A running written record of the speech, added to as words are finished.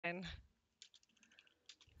fine.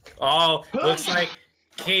 Oh, looks like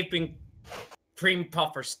Cape and Cream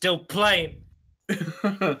Puff are still playing.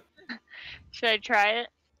 Should I try it?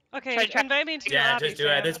 Okay, invite me into your Yeah, lobby, just do it.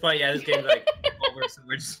 At Sam. this point, yeah, this game's like over, so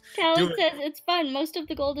we're just Talon do says it's fun. Most of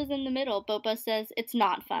the gold is in the middle. Boba says it's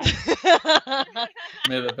not fun.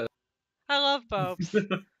 I love Bopes.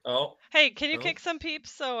 Oh. Hey, can you kick some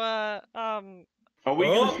peeps? So, Are we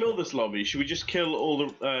gonna fill this lobby? Should we just kill all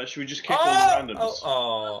the? Should we just kick all the randoms?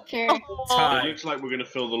 Sure. It looks like we're gonna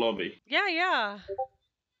fill the lobby. Yeah.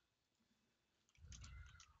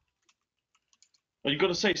 Well, you got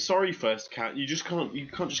to say sorry first, Cat. You just can't. You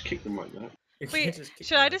can't just kick them like that. Wait,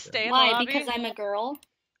 should I just stay in the Why? lobby? Because I'm a girl?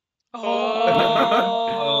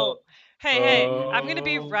 Oh. Hey, I'm gonna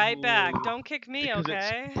be right back. Don't kick me,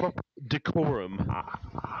 okay? Decorum.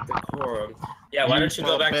 Yeah, why don't you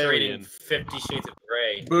go back to barbarian. reading 50 Shades of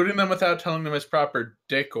Grey? Booting them without telling them it's proper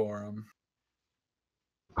decorum.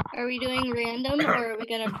 Are we doing random or are we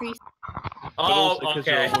gonna pre? Oh,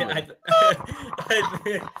 okay.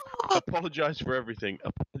 Apologize for everything.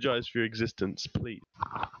 Apologize for your existence, please.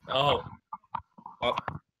 Oh.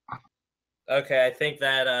 Okay, I think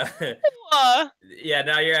that, yeah,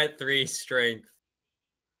 now you're at 3 strength.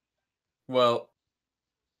 Well.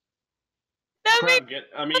 Con,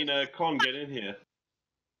 get in here.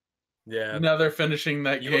 Yeah. Now they're finishing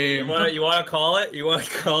that game. You want to call it? You want to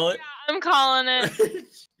call it? Yeah, I'm calling it.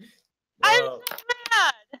 I'm so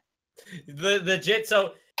mad. The jit.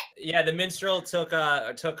 So yeah, the minstrel took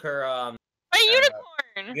her My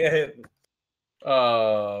unicorn. Yeah.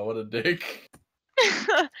 Oh, what a dick.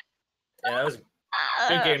 Yeah, that was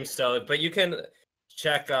good game still. But you can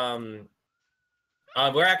check. We're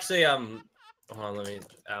actually Hold on, let me,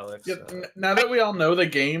 Alex. Yeah, now that we all know the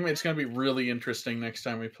game, it's gonna be really interesting next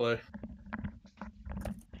time we play.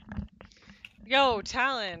 Yo,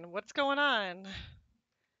 Talon, what's going on?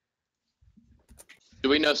 Do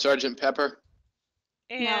we know Sergeant Pepper?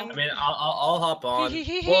 And I mean, I'll hop on.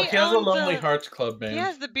 He Well, he has a owns Lonely Hearts Club band. He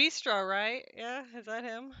has the bistro, right? Yeah, is that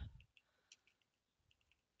him?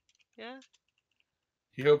 Yeah.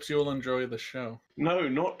 He hopes you will enjoy the show. No,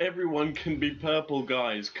 not everyone can be purple,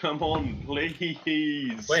 guys. Come on,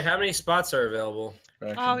 please. Wait, how many spots are available?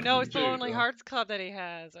 Oh no, it's the Lonely Hearts Club that he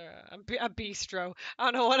has, or a bistro.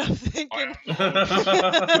 I don't know what I'm thinking.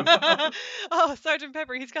 Oh, Sergeant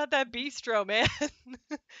Pepper, he's got that bistro, man.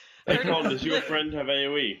 Hey, Con, does your friend have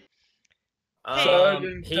AoE?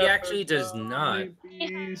 He actually does not.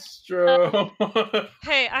 Bistro.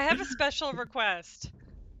 Hey, I have a special request.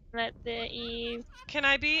 Let the Eve. Can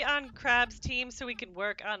I be on Crab's team so we can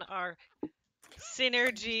work on our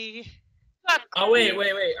synergy? Oh wait.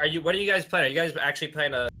 Are you? What are you guys playing? Are you guys actually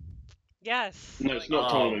playing a? Yes. No, it's not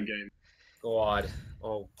a tournament game. God.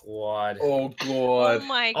 Oh God. Oh God. Oh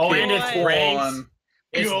my God. God. And it's ranked.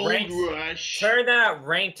 It's Gold ranked. Rush. Turn that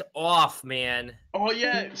ranked off, man. Oh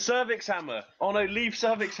yeah, Cervix Hammer. Oh no, leave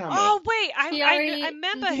Cervix Hammer. Oh wait, I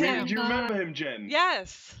remember him. Do you remember him, Jen?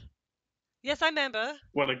 Yes. Yes, I remember.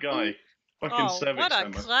 What a guy. Fucking Cervix what a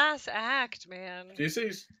Hammer. class act, man. Did you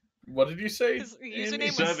say? What did you say? His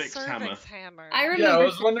username was Cervix Hammer. I remember. Yeah, I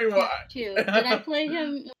was wondering why. Too. Did I play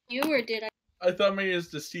him with you or did I? I thought maybe it's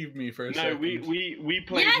deceived me for a second. No, we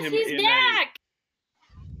played Yes, him he's in back!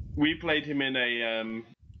 We played him in a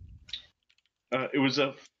it was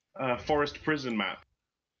a forest prison map.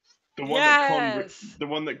 The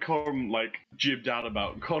one that Con like jibbed out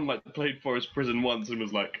about. Con like played forest prison once and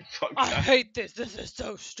was like, "Fuck I that." hate this. This is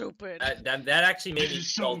so stupid. That actually made me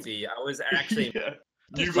salty. I was actually. Yeah.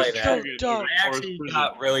 You got triggered. I actually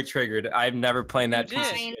got really triggered. I've never played that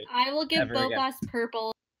piece of shit. I will give Ever again. Bobas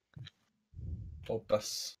purple.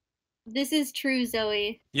 Bobas. This is true,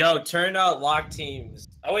 Zoe. Yo, turn out lock teams.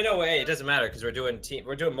 Oh wait, no way. It doesn't matter because we're doing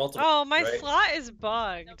multiple. Oh, my right? slot is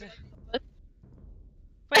bugged.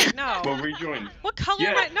 Wait, no. Well, rejoin. What color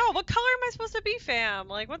am I? No, what color am I supposed to be, fam?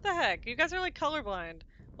 Like, what the heck? You guys are like colorblind.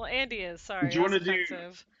 Well, Andy is. Sorry. Do you want to do?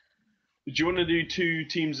 Do you want to do 2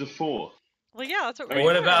 teams of 4? Well, yeah, that's what we're doing.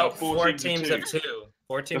 What doing. about 4 teams of 2?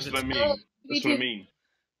 4 teams That's of what 2. I mean. That's what I mean.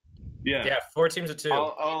 Yeah. Yeah, 4 teams of 2.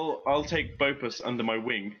 I'll take Bopus under my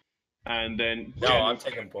wing, and then no, Jen I'm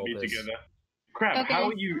taking and me Bopus together. Crab, Okay.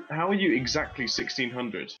 how are you exactly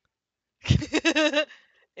 1600?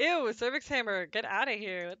 Ew, cervix hammer, get out of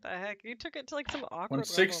here! What the heck? You took it to like some awkward. When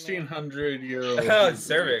level, 1600-year-old Oh,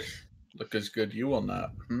 cervix. look as good, you will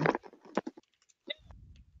not. Hmm?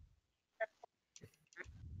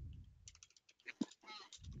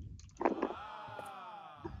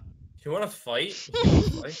 You want to fight?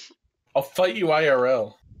 I'll fight you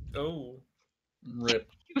IRL. Oh. Rip.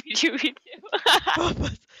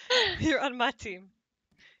 You're on my team.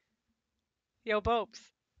 Yo, Bopes.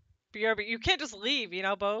 BRB, you can't just leave, you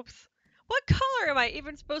know, Bopes. What color am I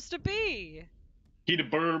even supposed to be? He the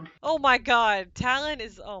burb. Oh my god, Talon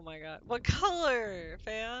is. Oh my god. What color,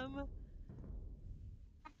 fam?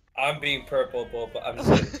 I'm being purple, Boba. I'm just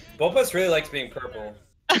kidding. Boba's really likes being purple.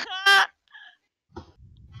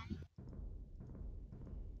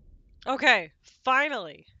 Okay,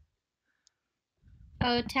 finally.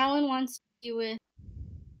 Oh, Talon wants to do it.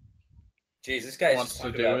 Jeez, this guy's Wants just to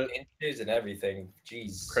talking do about it. inches and everything.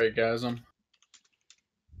 Jeez. Craigasm.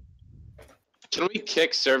 Can we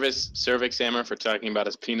kick Cervix Hammer for talking about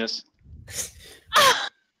his penis?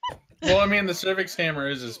 Well, I mean, the cervix hammer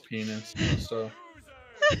is his penis, so.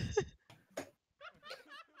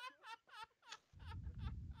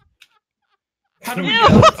 How do we Ew.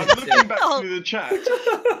 get? I'm looking back through the chat,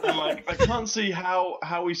 and like I can't see how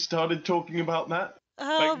we started talking about that.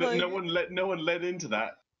 Oh Like my no one led into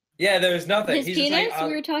that. Yeah, there was nothing. His He's penis? just like,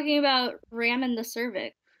 We were talking about ramming the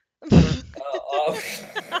cervix.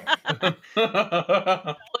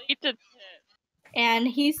 And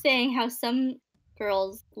he's saying how some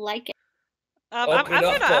girls like it. I'm Open up,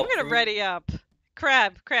 gonna Bob. ready up.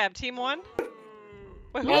 Crab, team 1?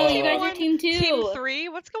 Wait, No, who's you team guys are 1? team 2. Team 3?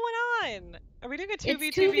 What's going on? Are we doing a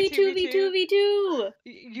 2v2v2v2? It's 2v2v2v2.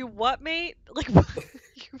 You what, mate? Like what?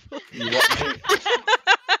 You what, mate?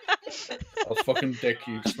 I'll fucking dick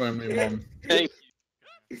you, swim me, mom. Thank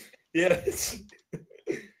Yes.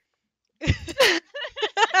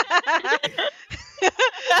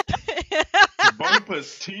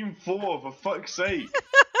 Bumpers, team 4, for fuck's sake.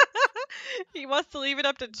 He wants to leave it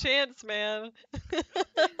up to chance, man.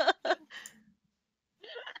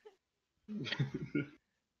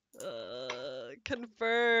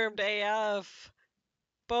 Confirmed AF.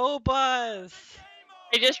 Bobas.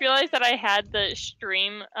 I just realized that I had the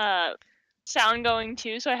stream sound going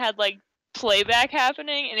too, so I had like playback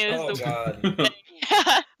happening, and it was Oh the god. thing.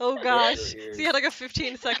 Yeah. Oh gosh. Your So ears. you had like a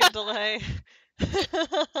 15-second delay.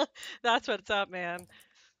 That's what's up, man.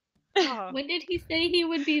 Oh. When did he say he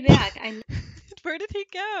would be back? Where did he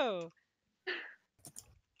go?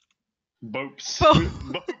 Bopes. Bo-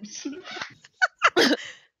 Bopes.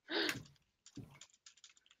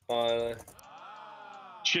 Uh,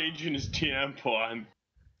 Changing his TM plan.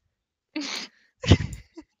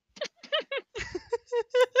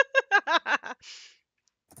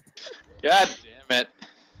 God damn it.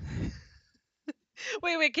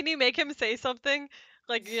 Wait, can you make him say something?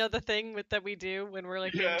 Like, you know, the thing that we do when we're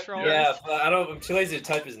like being Yeah, trolls? yeah, but I'm too lazy to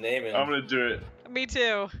type his name in. I'm gonna do it. Me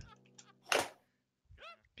too.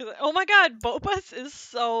 Oh my god, Bopus is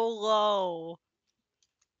so low.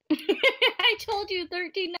 I told you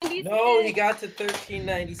 1396. No, he got to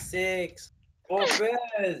 1396.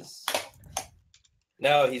 Bez.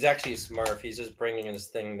 No, he's actually a Smurf. He's just bringing his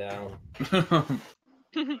thing down.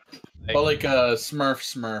 But like a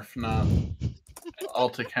Smurf, not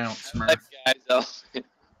alt account Smurf. That guy's else.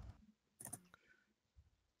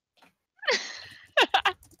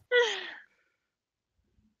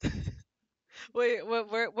 Wait,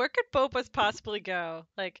 where could Bopus possibly go?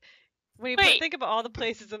 Like, when you Wait. think about all the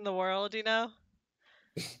places in the world, you know?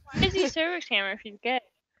 Why is he Cervix Hammer if he's gay?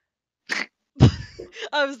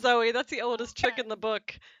 Oh, Zoe, that's the oldest trick in the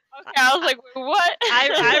book. Okay, I was like, wait, what?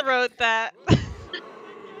 I wrote that.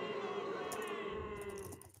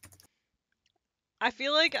 I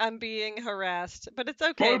feel like I'm being harassed, but it's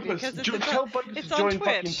okay Bopus, because tell Bopus it's to on join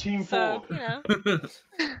fucking Twitch, Team so 4. you know.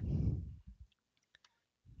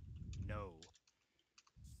 No.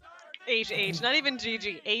 HH, not even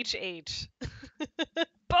GG, HH.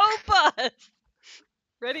 Bopus!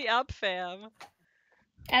 Ready up, fam.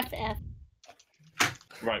 FF.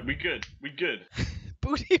 Right, we good. We good.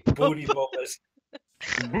 Booty Bopus. Booty Bopus.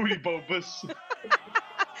 Booty Bopus.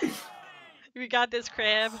 We got this,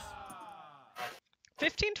 Crab.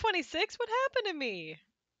 1526? What happened to me?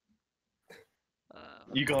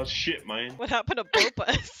 You got shit, man. What happened to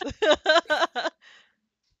Bopus?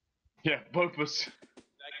 Yeah, Bopus.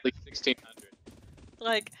 Exactly 1600.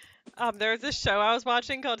 Like, there was this show I was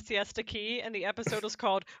watching called Siesta Key, and the episode was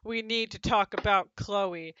called "We Need to Talk About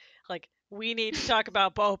Chloe." Like, we need to talk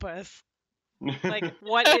about Bopus. Like,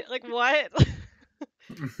 what? Like, what?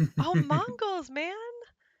 Oh, Mongols, man.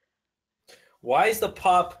 Why is the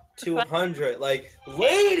pop 200? Like,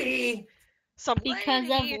 lady! Some Because of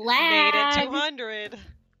lady lag. made it 200.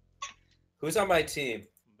 Who's on my team?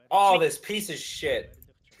 Oh, this piece of shit.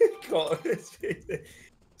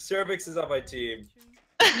 Cervix is on my team.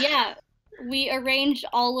 Yeah, we arranged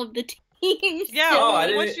all of the teams. Yeah, Oh, well,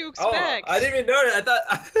 I what didn't. you expect? Oh, I didn't even know that.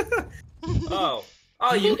 I thought. Oh,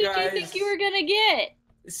 Who you did guys. you think you were gonna get?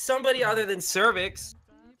 Somebody other than Cervix.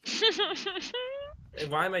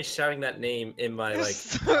 Why am I shouting that name in my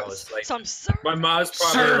house? Like, Some my mom's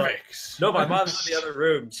probably like, Cervix. no, my mom's in the other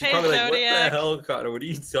room. She's Hey, probably like, what Zodiac. the hell, Connor? What are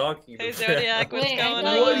you talking Hey, about? Zodiac, what's Wait, I going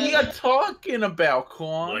thought What are on? you talking about,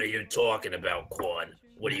 Quan? What are you talking about, Quan?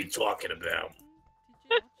 What are you talking about?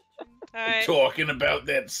 Alright. Talking about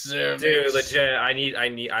that cervix. Dude,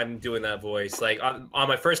 legit, I'm doing that voice. Like, on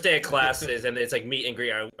my first day of classes, and it's like meet and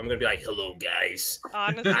greet, I'm gonna be like, hello, guys.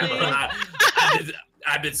 Honestly,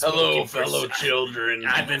 I've been smoking Hello, for fellow children.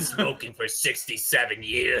 I've been smoking for 67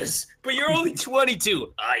 years. But you're only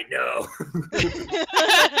 22. I know.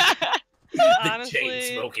 The honestly,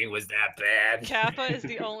 chain smoking was that bad. Kappa is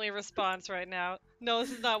the only response right now. No, this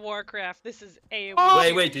is not Warcraft. This is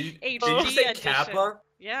AOE. Wait, did you say edition. Kappa?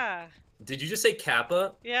 Yeah, Did you just say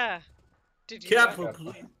Kappa? yeah. Did you? Kappa,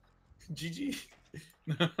 please. GG.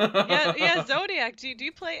 Yeah, Zodiac. Do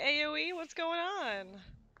you play AOE? What's going on?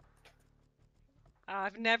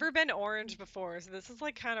 I've never been orange before, so this is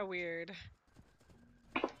like kind of weird.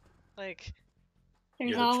 Like,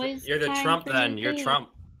 There's always You're the time Trump for then. new You're things. Trump.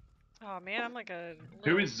 oh man, I'm like a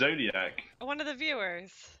Who is Zodiac? one of the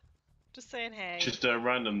viewers. Just saying hey. Just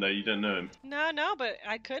random though. You don't know him. No, but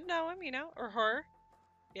I could know him, or her.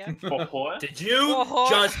 Yeah. For what? Did you Oh,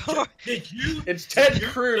 just did you It's Ted Did you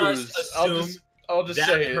Cruz. just I'll assume just that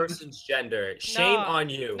say it. person's gender? Shame No, on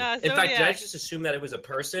you. no, In fact, did I Zodiac. just assume that it was a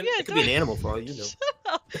person? Yeah, It could be an animal for all you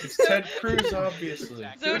know. It's Ted Cruz, obviously.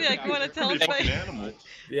 Zodiac, you want to tell us Probably a about? fucking animal.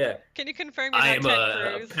 Yeah. Can you confirm you're I not am Ted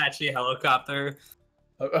a Cruz? Apache helicopter.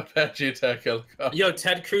 Apache attack helicopter. Yo,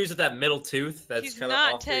 Ted Cruz with that middle tooth. That's He's kind of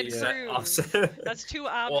not awfully Ted set- Cruz. offset. That's too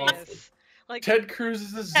obvious. Like, Ted Cruz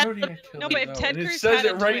is the Zodiac killer. No, but if though, Ted and Cruz it says had a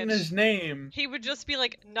it right in Twitch- his name. he would just be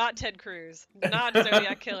like, not Ted Cruz, not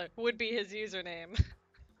Zodiac Killer, would be his username.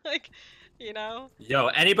 Like, you know? Yo,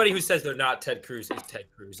 anybody who says they're not Ted Cruz is Ted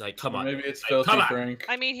Cruz. Like, come on. Maybe it's Like, Filthy come on. Frank.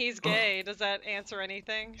 I mean, he's gay. Does that answer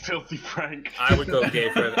anything? Filthy Frank. I would go gay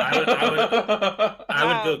for. I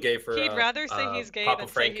would go gay for. He'd rather say he's gay Papa than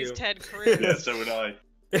say he's Franku. Ted Cruz. Yeah, so would I.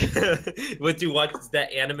 What do you watch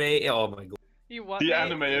that anime? Oh my god. You what? The mate?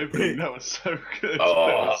 anime opening, that was so good. Oh,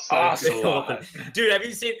 That was so awesome. good. Dude, have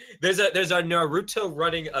you seen? There's a Naruto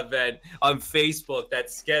running event on Facebook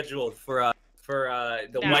that's scheduled for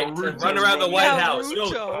the white to Naruto run around the White House.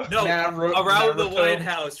 Naruto. No, around the White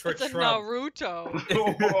House for It's a Trump.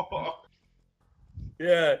 Naruto.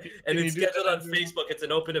 Yeah, and Can it's you do scheduled that? on Facebook. It's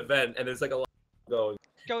an open event, and there's like a lot going.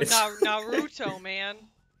 Go It's- Naruto, man.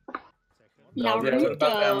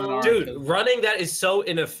 Naruto. Dude, running that is so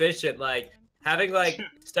inefficient. Like having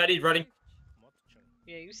studied running,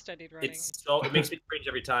 Yeah, you studied running. it makes me cringe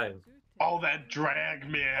every time. All that drag,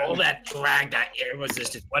 man. All that drag, that air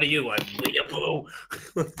resistance. What are you, a weeaboo?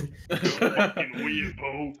 Fucking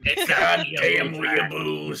weeaboo. It's Goddamn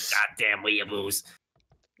weeaboos. Goddamn weeaboos.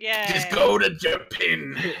 Yeah. Just go to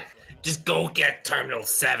Japan. Just go get Terminal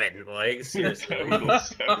 7. Like, seriously. Terminal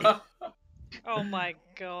 7. Oh my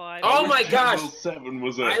god. Oh my gosh. Terminal 7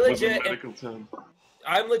 was I a legit- medical term.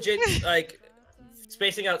 I'm legit, like,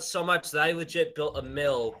 spacing out so much that I legit built a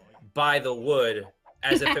mill by the wood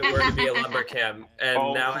as if it were to be a lumber camp. And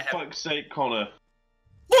Oh, now for I have. fuck's sake, Connor.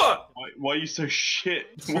 What? Why are you so shit?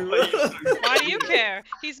 Why are you so Why do you care?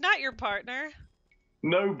 He's not your partner.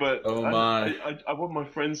 No, but Oh my. I want my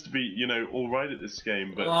friends to be, all right at this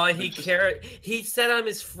game. But Oh, he it's just- cared. He said I'm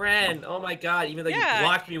his friend. Oh my god, even though Yeah. you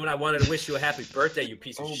blocked me when I wanted to wish you a happy birthday, you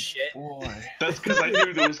piece of Oh shit. boy. That's because I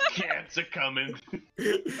knew there was cancer coming.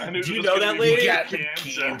 I knew Do you there was know gonna that be lady? Got the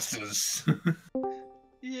cancer. cancers.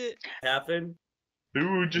 Yeah. Happened?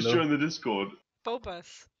 Who just No. joined the Discord?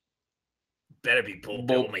 Bopus. Better be Pope.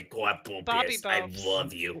 Bo- Oh my god, Pope. Bobby I Bobs.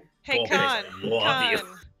 love you. Hey, Bopus, Con. I love you.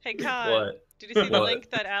 Con. Hey, Con. What? Did you see the What? link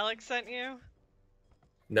that Alex sent you?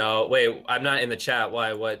 No, wait, I'm not in the chat.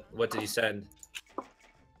 Why? What did he send?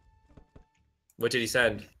 What did he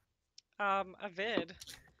send? A vid.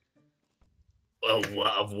 Of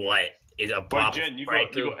what? Is a Wait, Bob Jen, you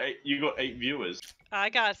Franco? got 8 viewers. I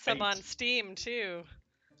got some Eight. on Steam too.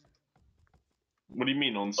 What do you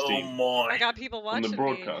mean on Oh Steam? my. I got people On watching the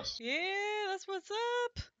broadcast. me. Yeah, that's what's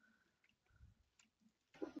up.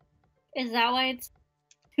 Is that why it's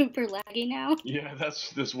super laggy now? Yeah,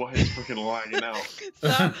 that's why it's freaking lagging out.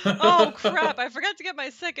 So, oh crap! I forgot to get my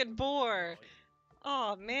second boar.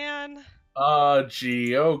 Oh man, Oh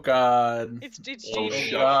gee, oh god. it's Oh,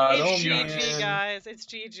 GG. God, It's oh, GG, man. guys. It's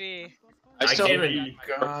GG. I still can't haven't. even-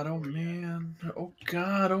 God, oh man. Oh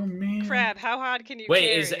god, oh man. Crab, how hard can you Wait,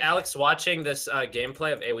 carry? is Alex watching this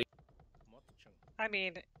gameplay of AoE? I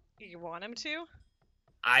mean, you want him to?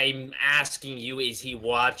 I'm asking you, is he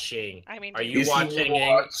watching? I mean, Are you Is he watching?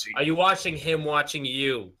 watching? Are you watching him watching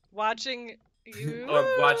you, watching you? or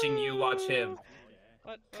watching you watch him?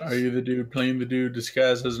 What? Are you the dude playing the dude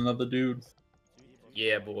disguised as another dude?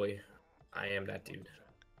 Yeah, boy. I am that dude.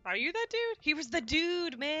 Are you that dude? He was the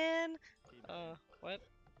dude, man. What?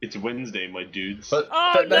 It's Wednesday, my dudes. But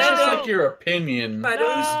Oh, that's just no! like your opinion. I No,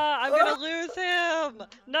 lose. I'm gonna lose him.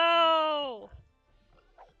 No.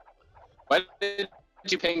 Why did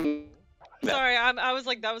you ping? that? Sorry, I was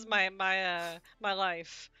like that was my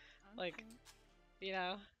life, like, you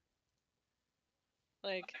know,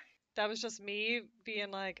 like that was just me being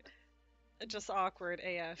like just awkward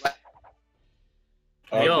AF.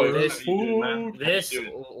 Yo, Awkward this- fool. This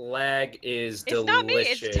lag is It's delicious. not me,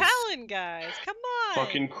 it's Talon, guys. Come on.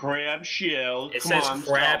 Fucking crab shell. It Come says on,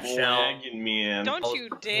 crab stop shell. lagging, man. Don't Oh, you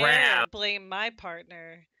dare crap. blame my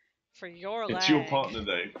partner for your lag. It's your partner,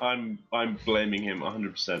 though. I'm blaming him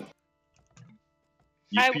 100%.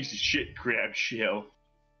 You I- piece of shit, crab shell.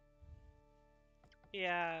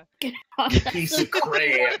 Yeah. Piece of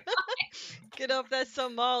crap. Get off that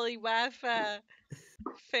Somali Wi-Fi,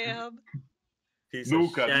 fam. Piece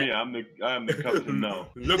Look of at shit. me, I am the captain now.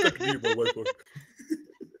 Look at me, my wife.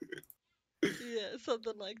 Yeah,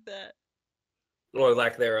 something like that. Or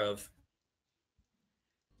lack thereof.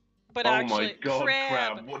 But Oh actually, my god, crab.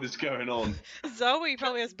 crab, what is going on? Zoe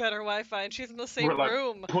probably has better Wi-Fi, and she's in the same We're like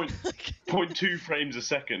room. 0.2 frames a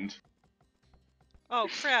second. Oh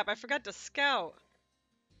crap! I forgot to scout.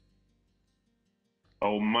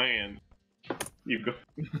 Oh man. You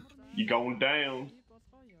going down.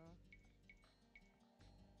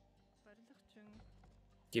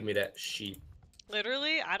 Give me that sheep.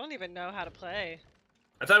 Literally, I don't even know how to play.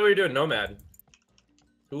 I thought we were doing Nomad.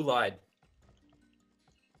 Who lied?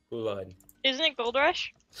 Who lied? Isn't it Gold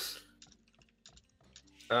Rush?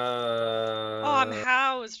 Oh, I'm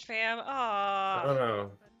housed, fam. I Oh. don't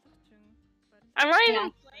know. I'm not Yeah.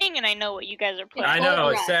 even playing and I know what you guys are playing. I know.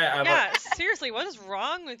 Gold It's Rush. sad. Yeah, seriously, what is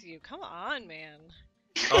wrong with you? Come on, man.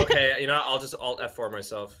 Okay, you know, I'll just Alt F4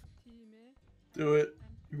 myself. Do it.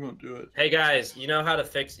 You won't do it. Hey guys, you know how to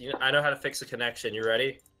fix? I know how to fix a connection. You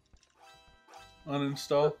ready?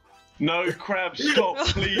 Uninstall. No, crab, stop,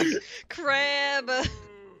 please. Crab.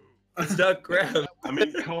 It's not grab. I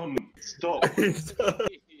mean, Con, stop.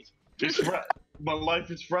 My life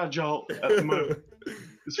is fragile at the moment.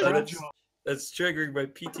 It's fragile. That's triggering my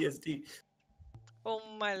PTSD. Oh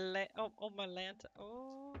my lanta.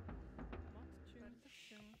 Oh.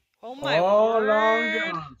 Oh my All word.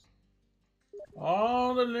 long gone.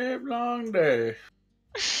 All the live long day.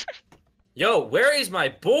 Yo, where is my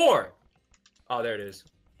boar? Oh, there it is.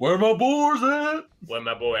 Where my boars at? Where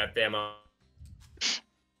my boy at, famo?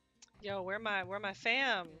 Yo, where my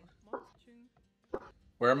fam?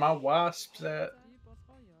 Where my wasps at?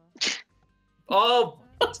 Oh,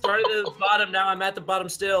 started at the bottom. Now I'm at the bottom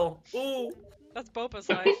still. Ooh. That's Bopa's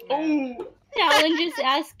life, man. Oh, Talon just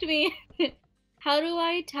asked me, how do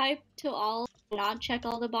I type to all, not check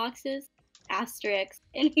all the boxes? Asterisk.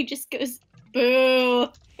 And he just goes, boo.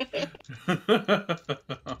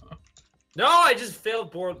 No, I just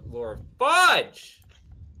failed board lore. Fudge!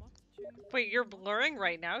 Wait, you're blurring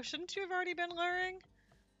right now? Shouldn't you have already been blurring?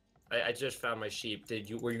 I just found my sheep.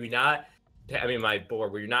 Were you not? I mean, my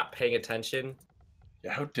board. Were you not paying attention?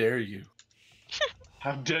 How dare you?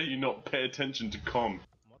 how dare you not pay attention to Con?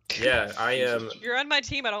 Yeah, I am. You're on my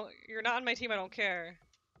team. You're not on my team. I don't care.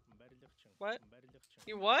 What?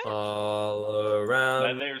 You what? All Now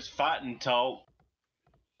around. there's fat and tall.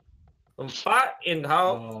 I'm fighting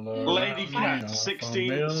how. Lady Cat,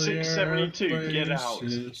 672, get out.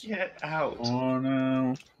 Get out. Worn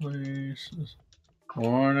out places.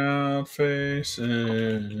 Worn out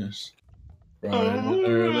faces. Bright and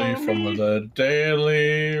early from the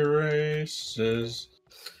daily races.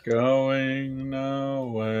 Going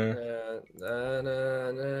nowhere.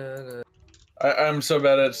 I'm so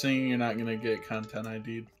bad at singing, you're not gonna get content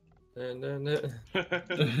ID'd.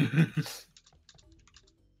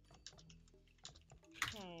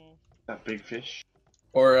 That big fish.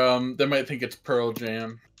 Or they might think it's Pearl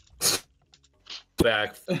Jam.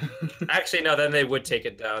 Back. Actually, no. Then they would take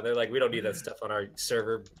it down. They're like, we don't need that stuff on our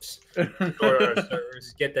server. Or our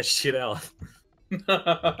servers. Get that shit out.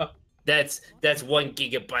 That's 1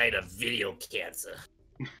 gigabyte of video cancer.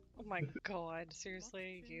 Oh my god,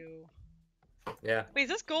 seriously, you. Yeah. Wait, is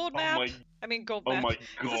this gold Oh map? my, I mean gold oh map. my Is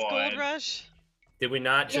this Gold god. Rush? Did we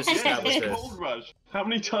not just Yes. establish It's this? Gold Rush. How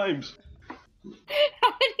many times? How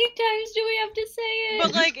many times do we have to say it?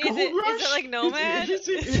 But like, is Gold it Rush? like Nomad? Is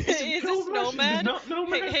it Is Gold this Rush? Is it Nomad? not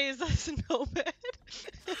Nomad? Hey, is this Nomad?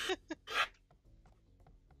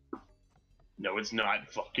 No, it's not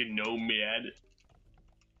fucking Nomad.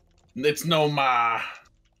 It's no ma.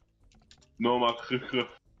 Nomad.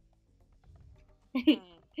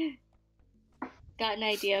 got an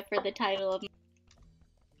idea for the title of.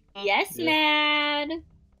 Yes, Yeah. Mad.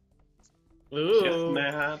 Ooh. Yes,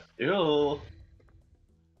 man. Ew.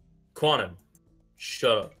 Quantum.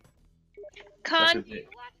 Shut up. That's Con, a dick.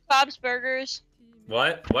 Bob's Burgers.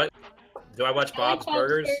 What? What? Do I watch I like Bob's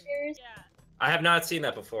Burgers? Burgers. Yeah. I have not seen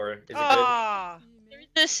that before. Is it good? Ah. There's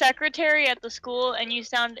this secretary at the school, and you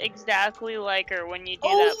sound exactly like her when you do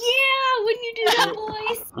Oh that. yeah, when you do that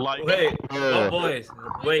voice. Like, Wait, what voice?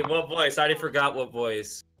 Wait, what voice? I already forgot what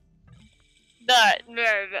voice.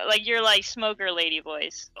 Like your like smoker lady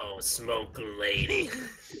voice. Oh, smoke lady.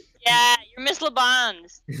 Yeah, you're Miss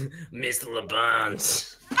LeBons. Miss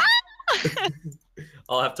LeBons.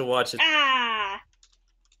 I'll have to watch it. Ah.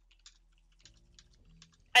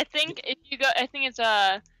 I think if you go, I think it's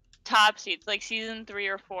top seats like season 3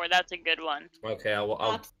 or 4. That's a good one. Okay,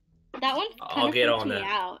 I'll That one I'll kind of get freaked on me that.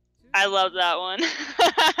 out. I love that one.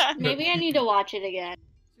 Maybe I need to watch it again.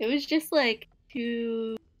 It was just like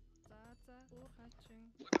too.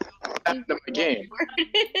 What happened to my game?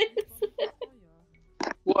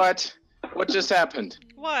 What? What just happened?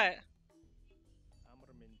 What?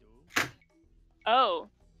 Oh,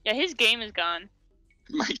 yeah, his game is gone.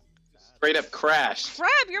 My straight up crashed. Crab,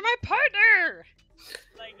 you're my partner.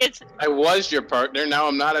 Like it's I was your partner, now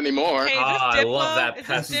I'm not anymore. Hey, is this Ah, I love Diplo? that Is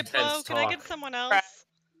past this Diplo? tense Can I get talk. someone else?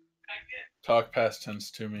 Talk past tense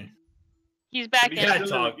to me. he's back But in. he's Yeah, still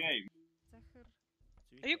in the dog. game.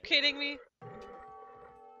 Are you kidding me?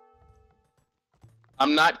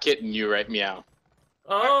 I'm not kidding you, right, meow.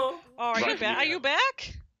 Oh. Oh, are you Right, back? Are yeah. you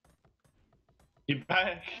back? You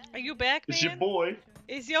back? Are you back, It's man? your boy.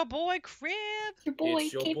 Is your boy Crib? Your boy,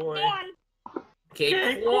 It's your Cape boy. Corn.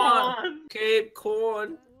 Cape Corn. Cape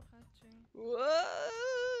Corn. Whoa.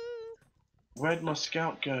 Where'd my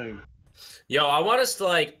scout go? Yo, I want us to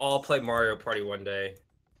like all play Mario Party one day.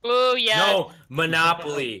 Oh yeah. No,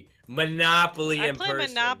 Monopoly. Monopoly I in play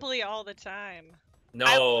person. Monopoly all the time.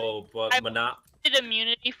 No, but I- Monop. Did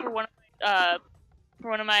immunity for one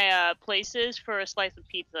of my places for a slice of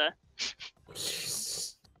pizza.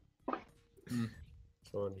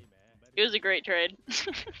 Fun. It was a great trade.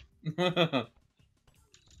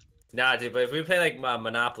 Nah, dude, but if we play like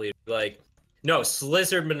Monopoly, it'd be like, no,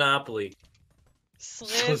 Slizzard Monopoly.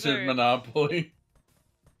 Blizzard Slizzard. Monopoly.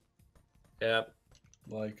 Yeah.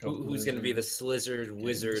 Like a Who's gonna be the blizzard. Slizzard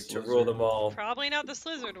wizard to Slizzard. rule them all? Probably not the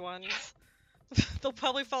Slizzard ones. They'll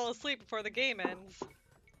probably fall asleep before the game ends.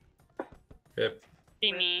 Yep.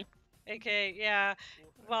 Be me. Okay, yeah.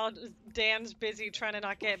 While Dan's busy trying to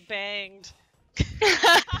not get banged.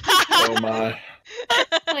 Oh my.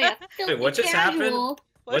 Oh yeah. Wait, what just happened? casual.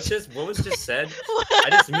 What was just said? I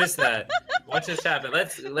just missed that. What just happened?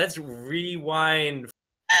 Let's rewind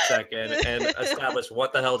a second and establish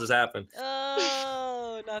what the hell just happened.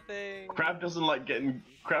 Oh, nothing. Crab doesn't like getting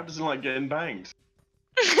banged.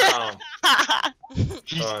 Oh,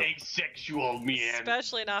 He's Uh. asexual, man.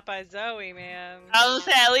 Especially not by Zoe, man. I was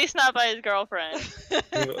gonna say at least not by his girlfriend.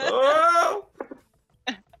 oh!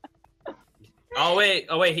 Oh wait,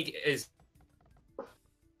 he is.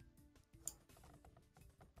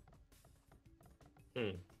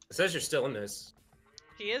 It says you're still in this.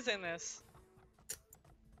 He is in this.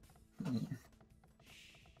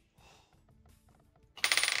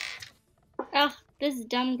 Oh, this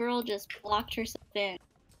dumb girl just blocked herself in.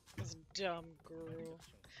 This dumb girl.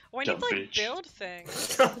 Oh, I Dumb need like bitch. build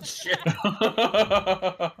things. Oh shit!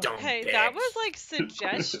 Dumb Hey, bitch. that was like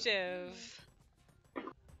suggestive. You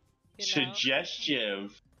know?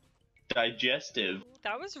 Suggestive. Digestive.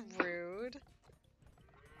 That was rude.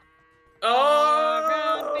 Oh!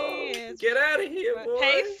 Around me Get out of here, boy!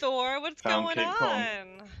 Hey Thor, what's Found going Kid Kong. on?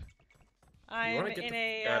 you I'm wanna get in the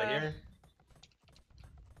a. out of here?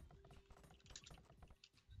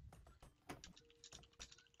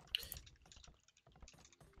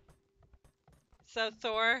 So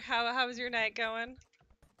Thor, how's your night going?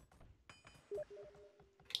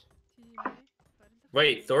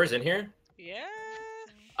 Wait, Thor's in here? Yeah.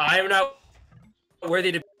 I am not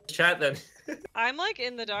worthy to chat then. I'm like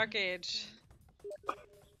in the Dark Age.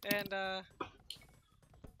 And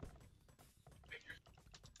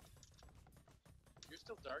You're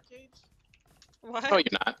still Dark Age? what? No, you're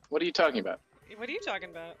not. What are you talking about? What are you talking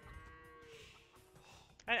about?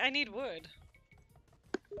 I need wood.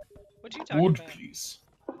 What you talking Wood, about? please.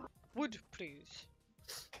 Wood, please.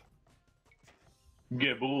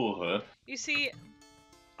 Geboren. You see,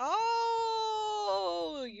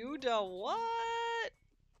 oh, you know what?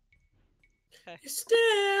 Okay. You're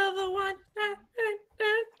still the one.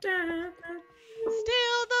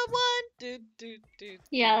 Still the one. Do do do.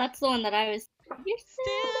 Yeah, that's the one that I was. Still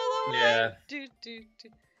the one. Yeah. Do do do.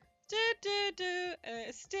 Do do do, and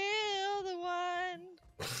it's still the one.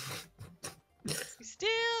 You're still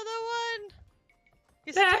the one.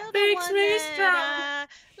 You're That still the makes one me that I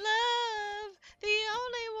love. The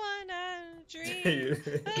only one I dream of.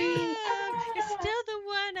 You're still the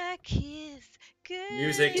one I kiss. Good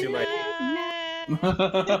Music to my night.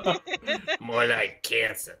 more like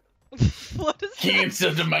cancer. What is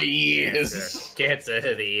Cancer to my ears. Cancer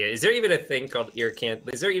to the ear. Is there even a thing called ear cancer?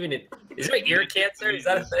 Is there ear cancer? Is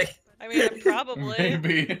that a thing? I mean, probably.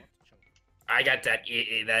 Maybe. I got that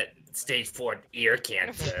stage 4 ear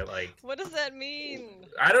cancer. Like, What does that mean?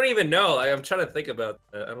 I don't even know. Like, I'm trying to think about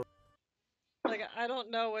that. I don't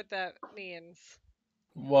know what that means.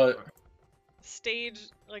 What? Stage,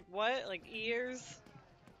 like what? Like ears?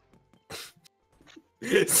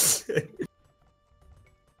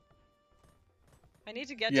 I need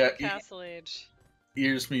to get to the castle age.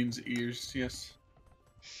 Ears means ears, yes.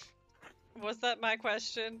 Was that my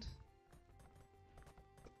question?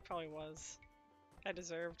 Probably was. I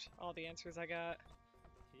deserved all the answers I got.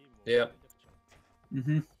 Yep.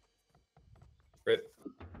 Mm-hmm. Rip.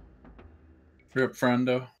 Rip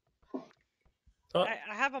friendo. Oh. I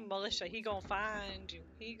have a militia. He gonna find you.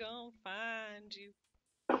 He gonna find you.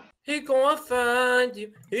 He gonna find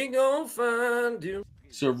you. He gonna find you.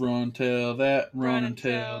 So run tell that, run and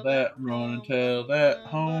tell that, run and tell that,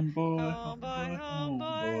 homeboy, homeboy,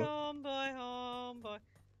 homeboy, homeboy, homeboy.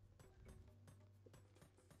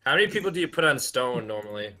 How many people do you put on stone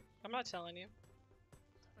normally? I'm not telling you.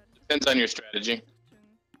 Depends on your strategy.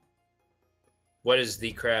 What is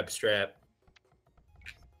the crab strap?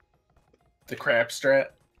 The crap strat.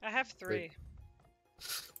 I have 3.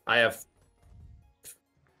 I have.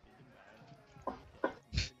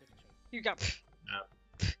 You got.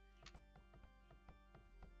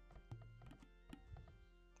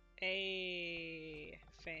 Hey,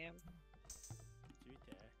 fam.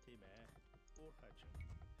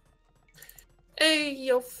 Hey,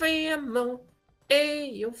 yo, famo.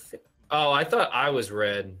 Hey, yo, Oh, I thought I was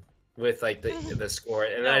red with like the score,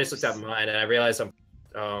 and then I just looked at mine and I realized I'm.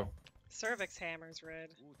 Oh. Cervix hammer's red.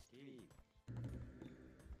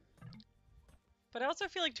 But I also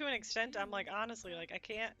feel like to an extent, I'm like, honestly, like, I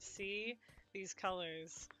can't see these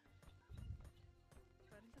colors.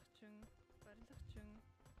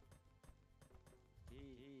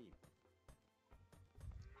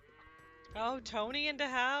 Oh, Tony in the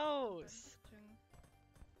house!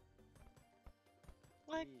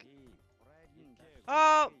 Like...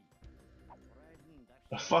 Oh!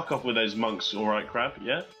 Fuck off with those monks, alright, crab?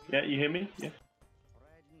 Yeah? Yeah, you hear me? Yeah.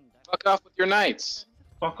 Fuck off with your knights.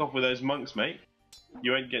 Fuck off with those monks, mate.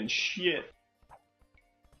 You ain't getting shit.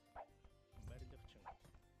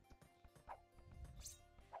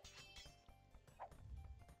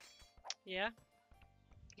 Yeah?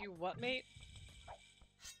 You what, mate?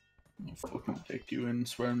 I'll fucking take you in,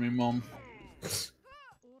 swear me, mom.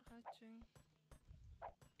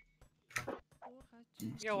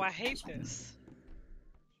 Yo, I hate this.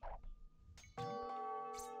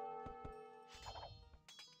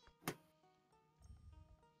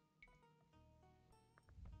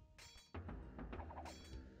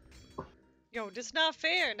 Yo, this not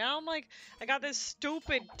fair. Now I'm like, I got this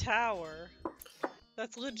stupid tower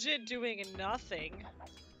that's legit doing nothing.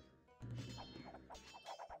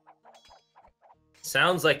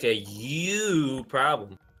 Sounds like a you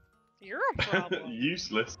problem. You're a problem.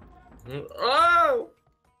 Useless. Oh!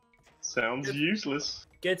 Sounds useless.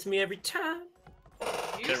 Gets me every time.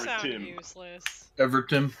 You sound useless.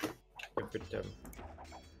 Everton. Everton.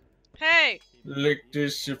 Hey! Lick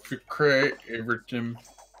this if you cry, Everton.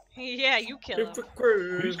 Yeah, you kill him.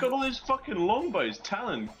 Who's got all these fucking longbows?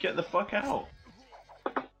 Talon, get the fuck out.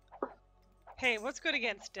 Hey, what's good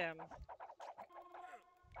against him?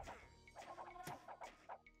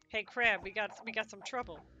 Hey, Crab, we got some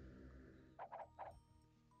trouble.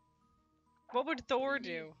 What would Thor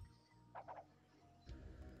do?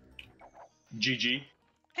 GG.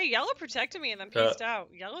 Hey, Yellow protected me and then peaced out.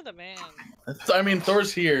 Yellow the man. I mean,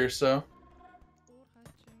 Thor's here, so.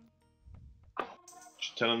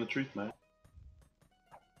 Just telling the truth, man.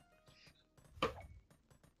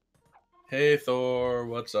 Hey, Thor,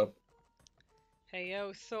 what's up? Hey,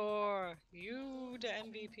 yo, Thor. You the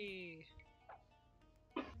MVP.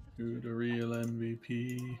 You the real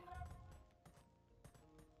MVP.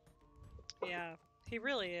 Yeah, he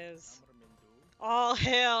really is. All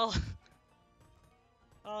hail.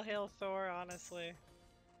 All hail Thor, honestly.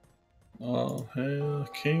 All hail,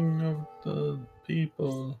 king of the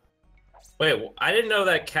people. Wait, I didn't know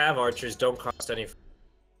that cav archers don't cost any.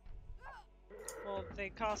 Well, they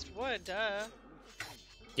cost wood, duh.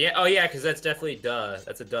 Yeah, oh yeah, because that's definitely duh.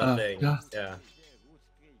 That's a duh thing. Yeah. Yeah.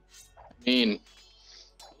 mean,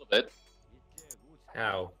 a little bit.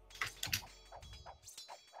 How?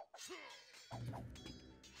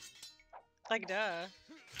 Like, duh.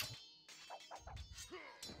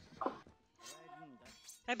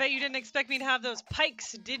 I bet you didn't expect me to have those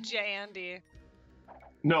pikes, did ya, Andy?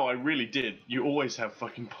 No, I really did. You always have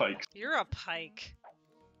fucking pikes. You're a pike.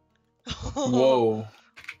 Whoa.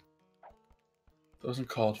 That wasn't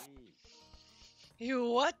called. You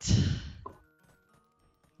what?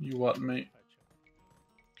 You what, mate?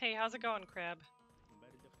 Hey, how's it going, Crab?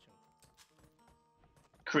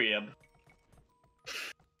 Crab.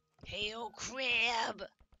 Hey, oh, Crab!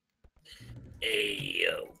 Hey,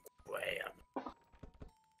 yo, Crab.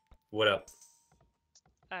 What up?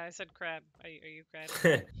 I said Crab. Are you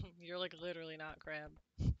Crab? You're like literally not Crab.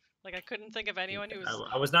 Like I couldn't think of anyone who was.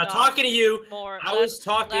 I was not talking to you. I was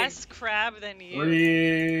talking. Less Crab than you.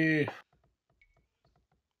 Three.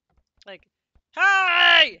 Like,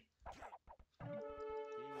 hey!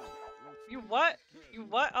 You what? You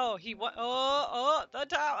what? Oh, he what? Oh, the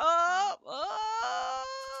top.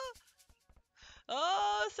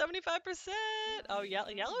 Oh, 75%. Oh,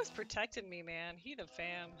 Yellow's protecting me, man. He the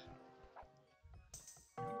fam.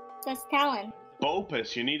 That's Talon.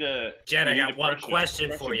 Bulbous, you need a. Jen, I you need got a one pressure.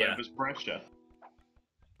 question for you. Bulbous pressure.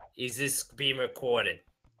 Is this being recorded?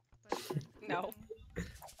 No.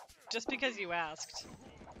 Just because you asked.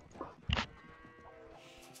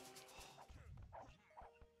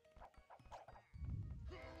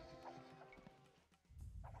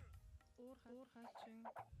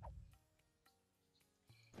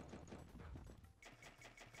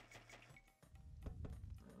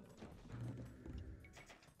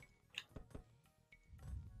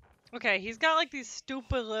 Okay, he's got like these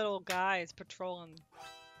stupid little guys patrolling.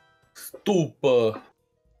 Stupid.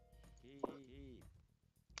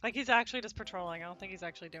 Like he's actually just patrolling. I don't think he's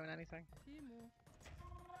actually doing anything.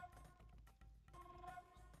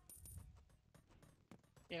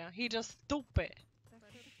 You know, he just stupid.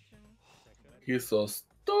 He's so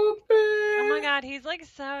stupid. Oh my god, he's like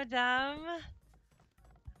so dumb.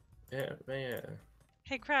 Yeah, man.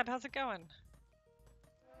 Hey Crab, how's it going?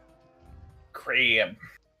 Crab.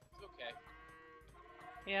 Okay.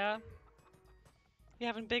 Yeah? You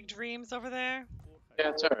having big dreams over there? Yeah,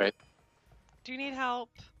 it's alright. Do you need help?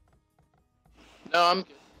 No, I'm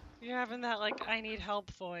good. You're having that like I need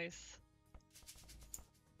help voice.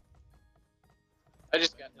 I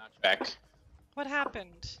just got knocked back. What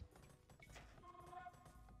happened?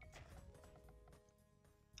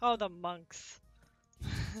 Oh, the monks.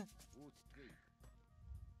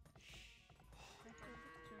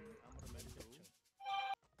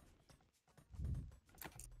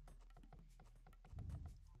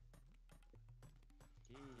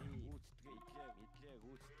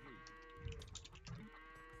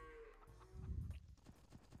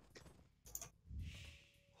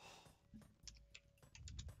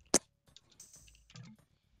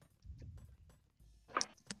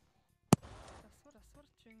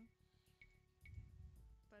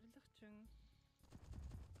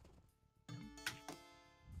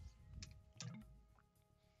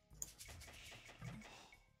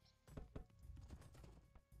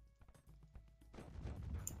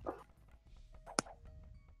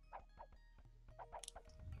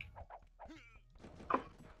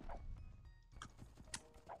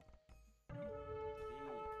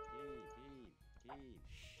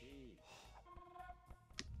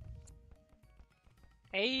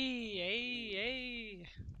 Hey.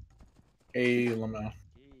 Hey, Lamau.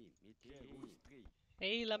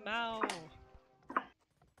 Hey, Lamau.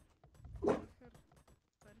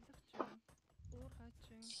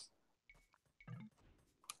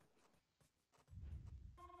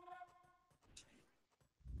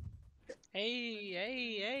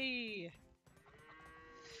 Hey.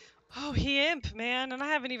 Oh, he imp, man, and I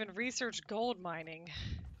haven't even researched gold mining.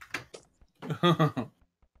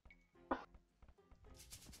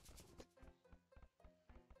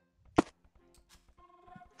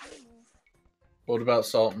 What about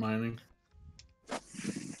salt mining?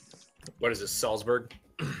 What is this, Salzburg?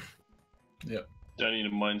 Yep. Don't need to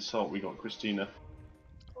mine salt. We got Christina.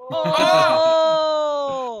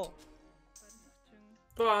 Oh!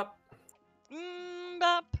 Bop.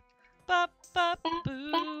 Bop, bop, bop,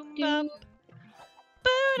 boom, bop.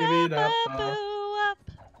 Give it up, Boo up.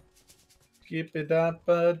 keep it up,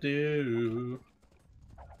 do.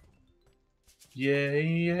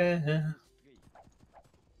 Yeah.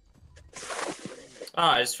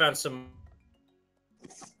 Ah, I just found some.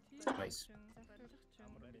 Nice.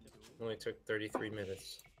 Only took 33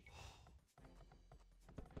 minutes.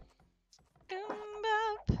 Boom,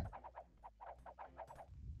 bop.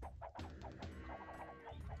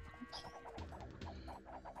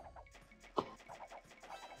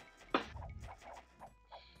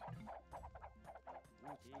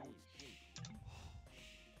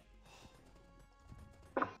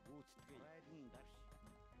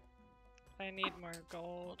 I need more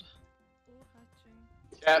gold.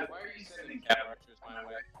 Cat, why are you sending cat archers my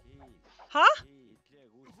way? Huh?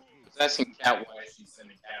 I was asking Cat why she's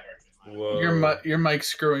sending cat archers. Whoa. Your mic's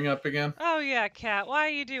screwing up again. Oh yeah, Cat. Why are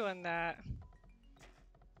you doing that?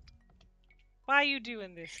 Why are you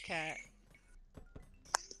doing this, Cat?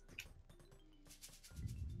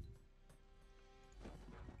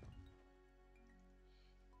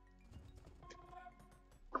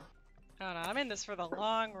 I don't know. I'm in this for the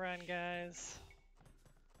long run, guys.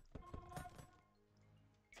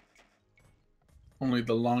 Only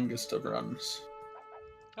the longest of runs.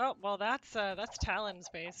 Oh well, that's Talon's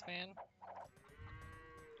base, man.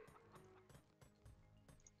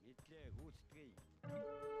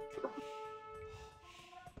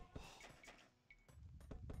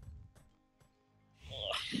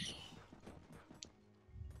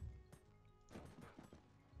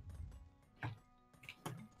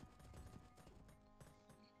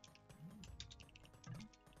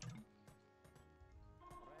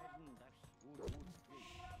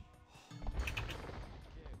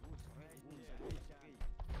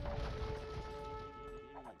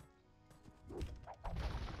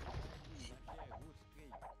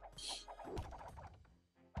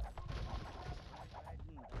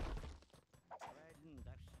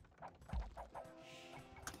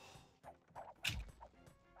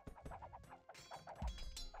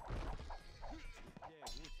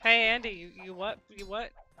 Hey Andy, you what? You what?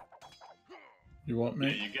 You want Yeah,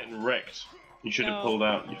 me? you're getting wrecked. You should have No. pulled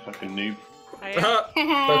out, you fucking noob. I That's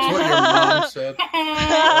what your mom said.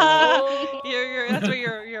 That's what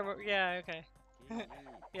you're yeah, okay.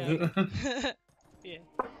 Yeah. Yeah.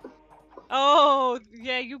 Oh,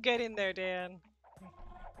 yeah, you get in there, Dan.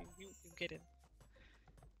 You get in.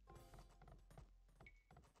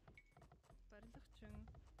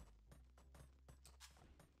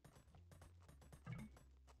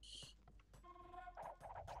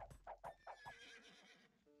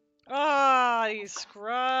 Ah, these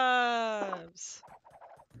scrubs.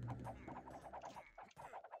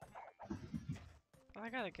 I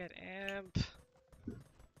gotta get imp.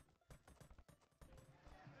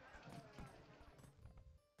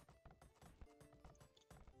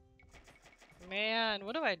 Man,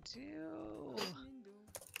 what do I do?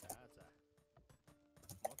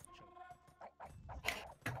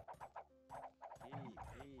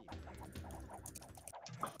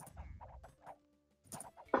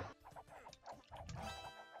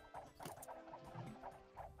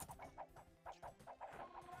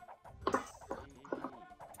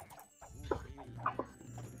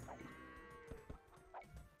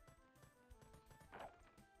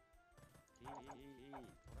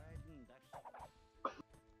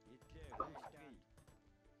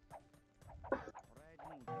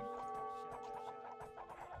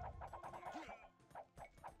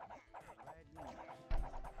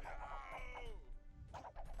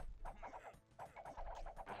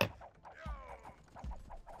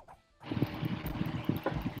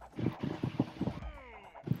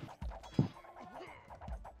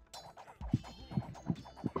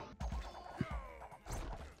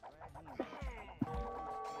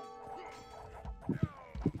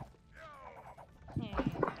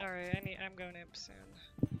 Alright, I'm going imp soon.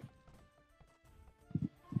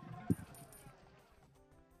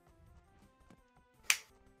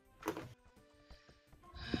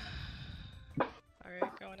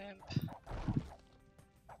 Alright, going imp.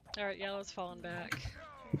 Alright, yellow's falling back.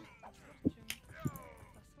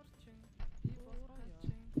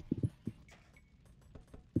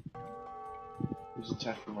 Who's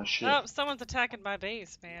attacking my ship? Oh, someone's attacking my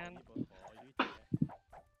base, man.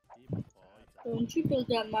 Don't you build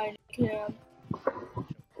that mine camp?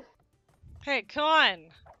 Hey, come on!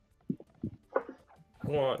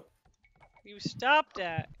 Come on. You stopped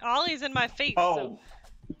that. Ollie's in my face, Oh, so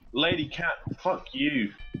Lady Cat, fuck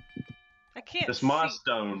you. I can't That's see. my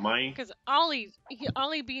stone, man. Because Ollie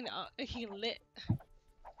being, he lit.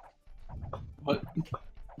 What?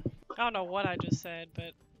 I don't know what I just said,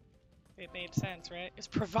 but it made sense, right? It's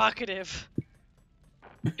provocative.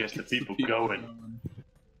 Gets the people going.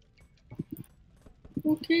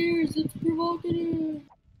 Who cares? It's provocative.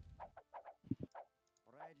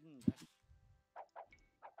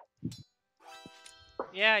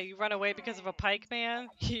 Yeah, you run away because of a pike, man?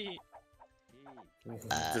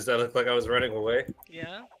 Does that look like I was running away?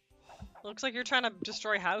 Yeah. Looks like you're trying to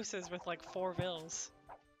destroy houses with like 4 vills.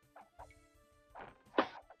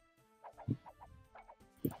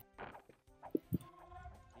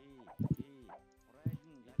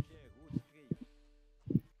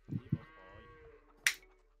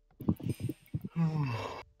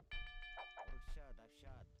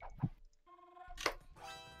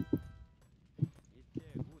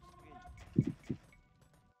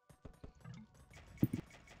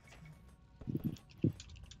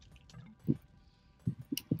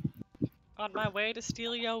 On my way to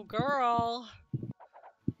steal your girl.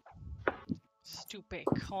 Stupid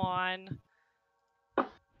con.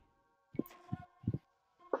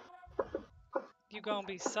 You gonna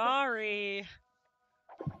be sorry.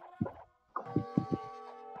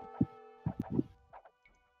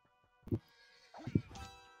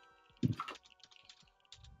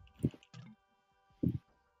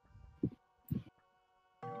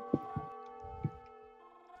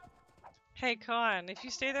 Hey Con, if you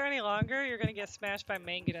stay there any longer, you're gonna get smashed by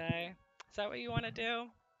Mangudai. Is that what you want to do?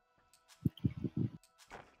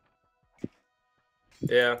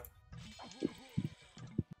 Yeah.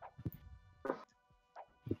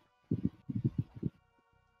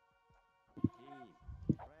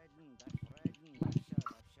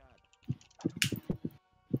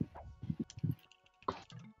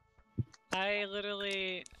 I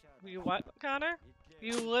literally... You what, Connor?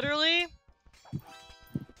 You literally...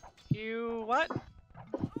 You what?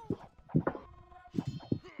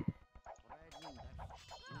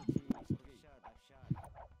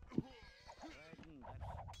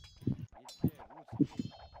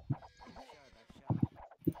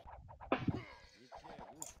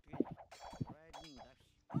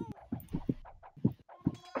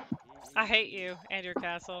 I hate you and your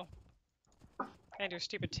castle. And your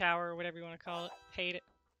stupid tower, or whatever you want to call it. Hate it.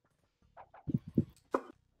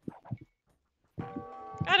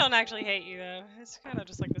 I don't actually hate you, though. It's kind of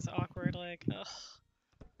just like this awkward, like, ugh.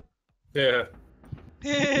 Yeah.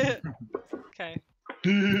 Okay.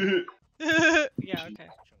 Yeah, okay.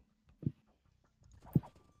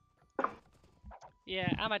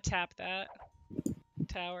 Yeah, I'ma tap that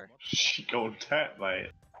tower. She gonna tap,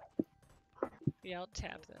 mate. Yeah, I'll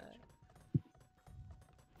tap that.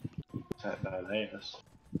 Tap that ass.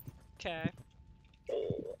 Okay.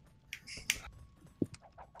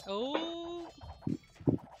 Oh.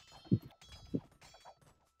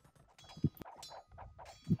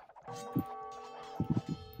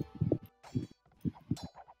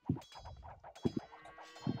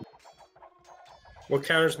 What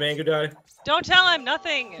counters Mangudai? Don't tell him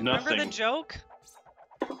nothing. Remember the Nothing. joke?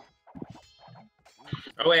 Oh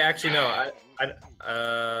wait, actually no.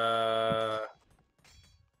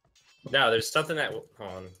 No, there's something that. Hold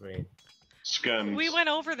on, wait. Skirms. We went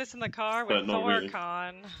over this in the car with But not really.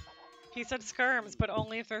 Thorcon. He said skirms, but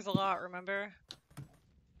only if there's a lot, remember?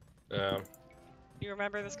 You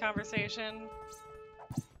remember this conversation?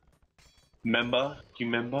 Member? You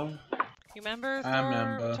member? You remember I Thor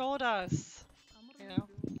remember. told us, you know,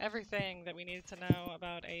 everything that we needed to know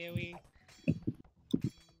about AoE.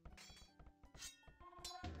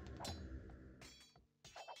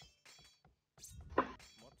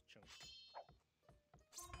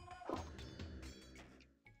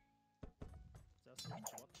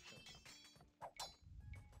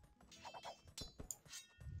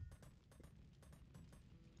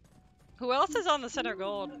 Who else is on the center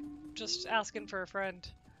gold? Just asking for a friend.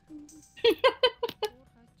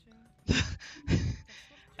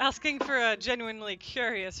 Asking for a genuinely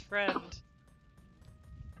curious friend.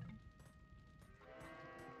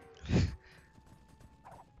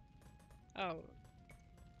 Oh.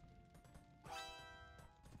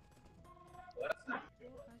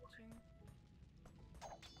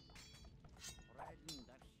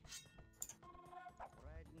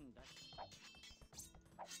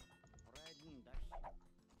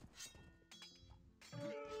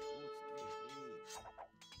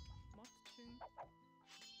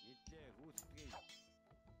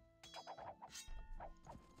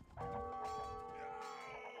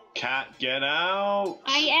 Cat, get out!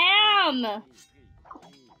 I am!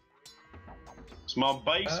 It's my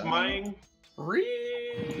base, man.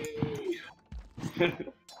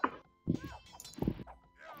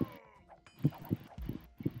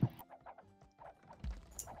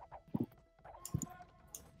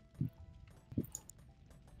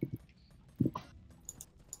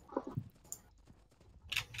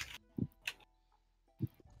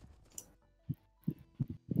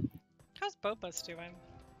 How's Bopus doing?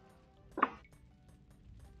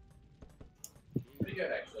 Pretty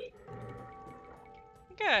good, actually.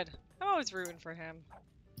 Good. I'm always rooting for him.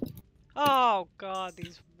 Oh god,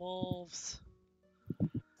 these wolves.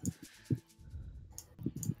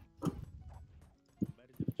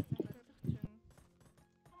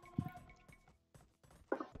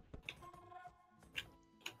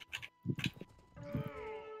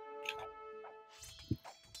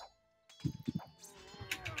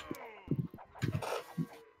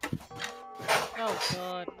 Oh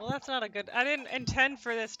god. Well, that's not a good... I didn't intend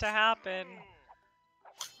for this to happen.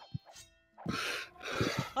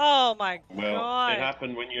 Oh my Well, god. it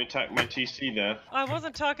happened when you attacked my TC there. I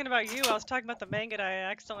wasn't talking about you. I was talking about the manga that I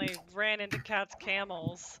accidentally ran into Cat's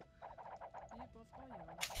camels.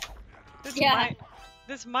 Yeah.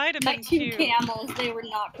 This might have My been 2 cute. camels, they were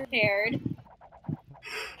not prepared.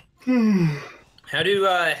 How do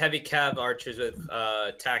heavy cav archers with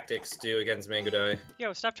tactics do against Mangodai?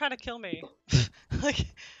 Yo, stop trying to kill me. Like,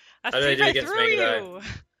 I How do they see do right against through Mangodai? you.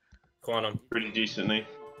 Quantum. Pretty decently.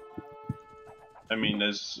 I mean,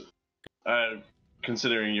 there's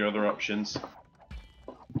considering your other options.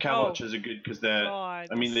 Cav Oh, archers are good because they're. God,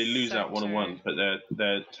 I mean, they the lose out center. 1-on-1, but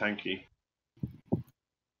they're tanky.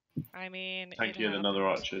 I mean, it Tankier than other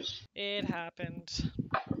happened. archers. It happened.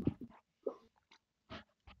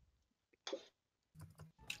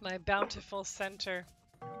 My bountiful center.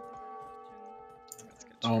 Let's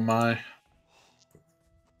get Oh my.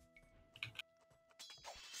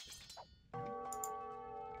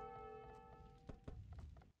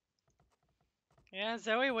 Yeah,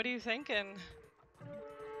 Zoe, what are you thinking?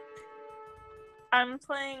 I'm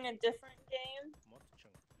playing a different game,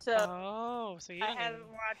 so Oh, so you I don't haven't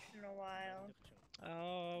even... watched in a while.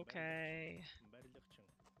 Oh, okay.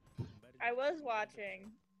 I was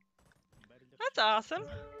watching, That's awesome.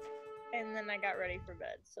 and then I got ready for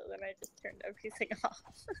bed, so then I just turned everything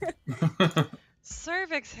off.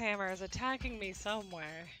 Cervix hammer is attacking me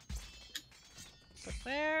somewhere. But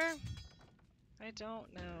where? I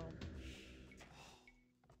don't know.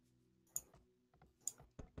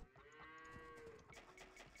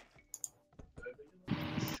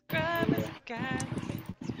 Scrub is a guy.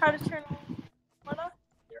 How to turn what off?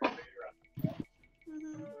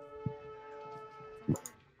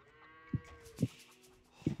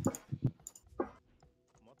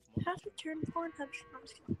 How to turn Pornhub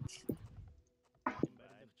channels?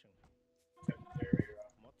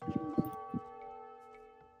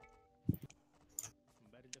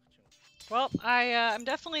 Well, I'm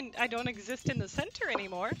definitely, I don't exist in the center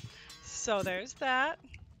anymore. So there's that.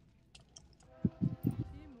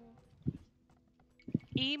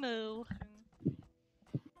 Emu.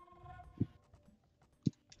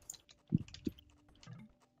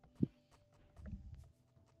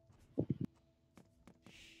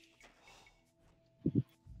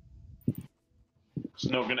 It's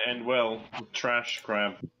not going to end well. Trash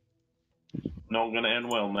crab. Not going to end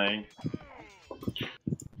well, man.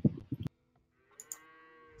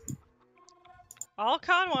 All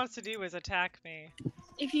Khan wants to do is attack me.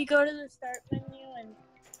 If you go to the start menu and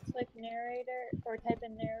click narrator or type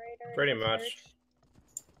in narrator, Pretty in much. search,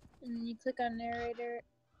 and then you click on narrator.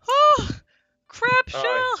 Oh! Crap shell!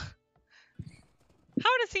 Hi.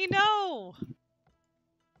 How does he know?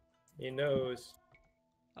 He knows.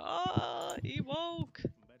 Oh, he woke.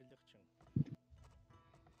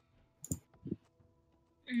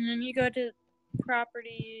 And then you go to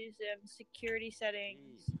properties and security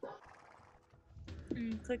settings.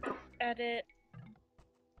 And click edit.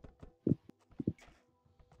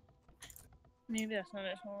 Maybe that's not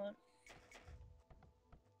it. Hold on.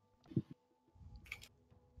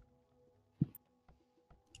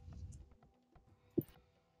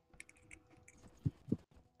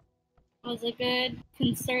 It was a good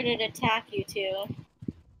concerted attack, you two.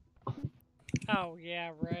 Oh,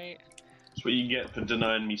 yeah, right. That's what you get for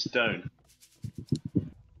denying me stone.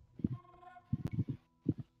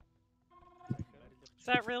 Is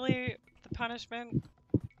that really the punishment?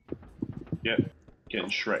 Yep, getting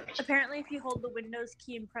shreked. Apparently, if you hold the Windows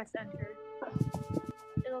key and press enter,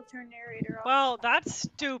 it'll turn narrator off. Well, that's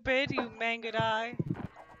stupid, you Mangodai.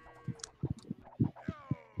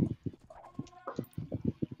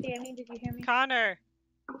 Danny, did you hear me? Connor,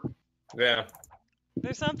 Yeah.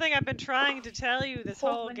 there's something I've been trying to tell you this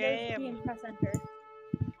Hold whole Windows key game. and press enter.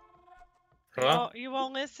 Huh? You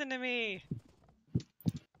won't listen to me.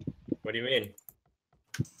 What do you mean?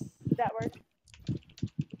 Did that work?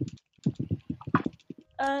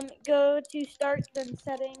 Go to start, then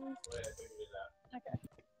settings.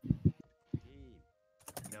 Okay.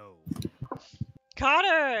 No.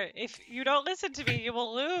 Connor, if you don't listen to me, you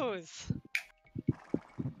will lose.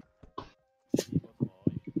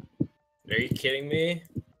 Are you kidding me?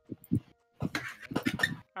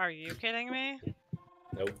 Are you kidding me?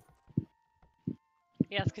 Nope.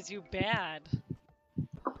 Yes, because you bad.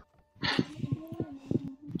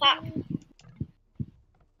 Fuck.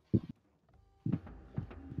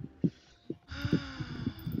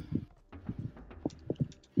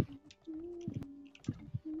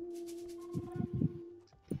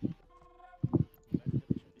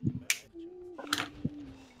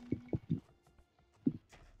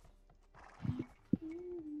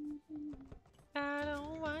 I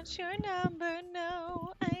don't want your number,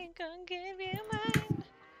 no, I ain't gonna give you mine.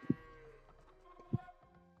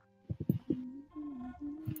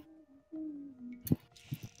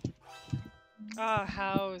 Ah,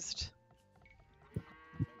 housed.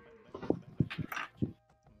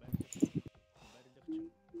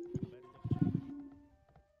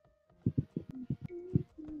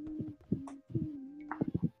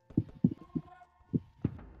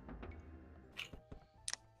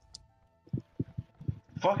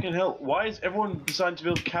 Fucking hell! Why is everyone deciding to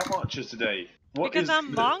build cav archers today? What Because is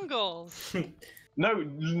I'm Mongols. No,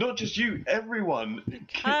 not just you. Everyone.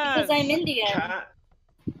 Because I'm Indian. Cat.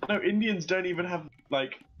 No, Indians don't even have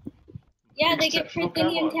like. Yeah, they get exceptional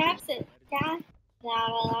Palestinian cav archers. taxes. Yeah. La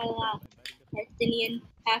la la la. Palestinian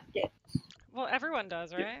tactics. Well, everyone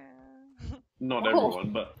does, right? Not Oh.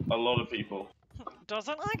 everyone, but a lot of people.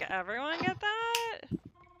 Doesn't like everyone get that?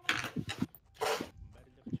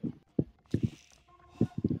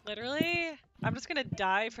 Literally? I'm just gonna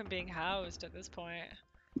die from being housed at this point.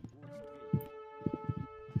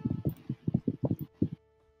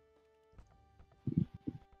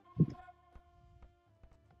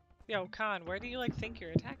 Yo, Khan, where do you like think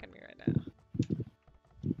you're attacking me right now?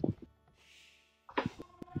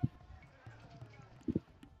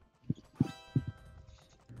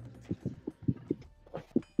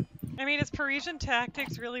 I mean, is Parisian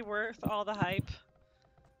tactics really worth all the hype?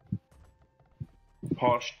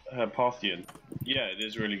 Parthian. Yeah, it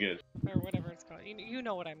is really good. Or whatever it's called. You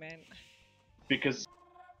know what I meant. Because.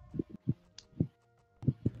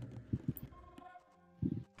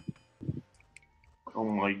 Oh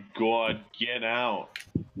my god, get out.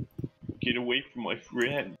 Get away from my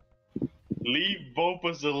friend. Leave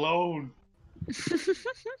Bopus alone.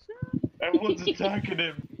 Everyone's attacking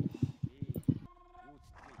him.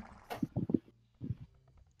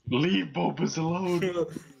 Leave Bopus alone.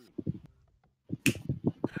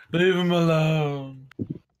 Leave him alone.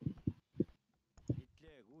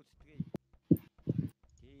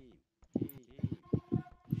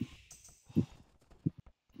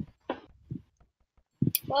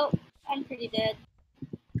 Well, I'm pretty dead.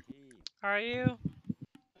 Are you?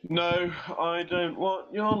 No, I don't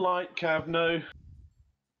want your light, Cav, no.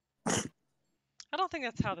 I don't think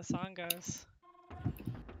that's how the song goes.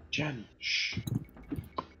 Jen, shh.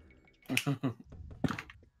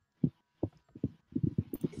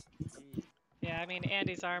 Yeah, I mean,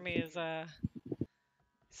 Andy's army is,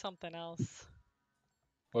 something else.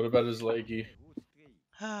 What about his leggy?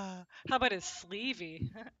 How about his sleevey?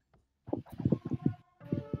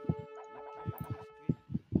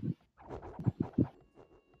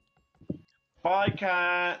 Bye,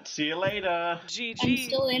 Cat. See you later. GG. I'm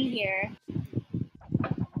still in here.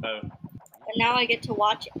 Oh. But now I get to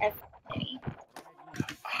watch everything.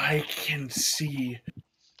 I can see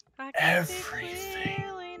I can everything. see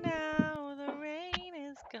clearly now the rain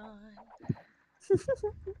is gone.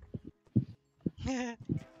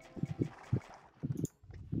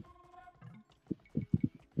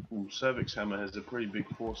 Ooh, Cervix Hammer has a pretty big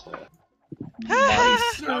force there.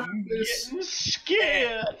 Nice. I'm getting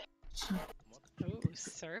scared. Ooh,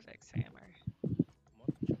 cervix hammer.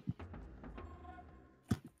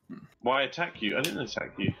 Why attack you? I didn't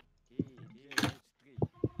attack you.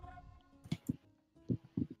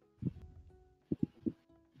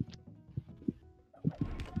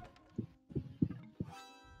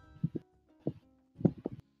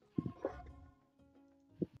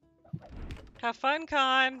 Have fun,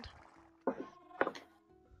 Con.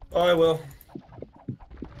 Oh, I will.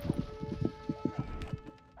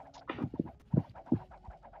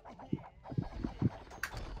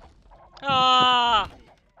 Ah!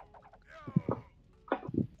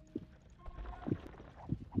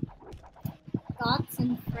 Thoughts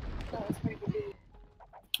and friends. That was hard to do.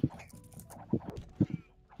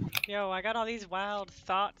 Yo, I got all these wild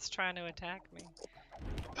thoughts trying to attack me.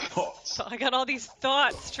 Thoughts. So I got all these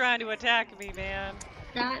thoughts trying to attack me, man.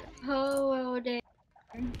 That ho day.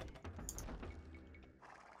 I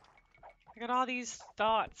got all these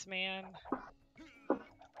thoughts, man.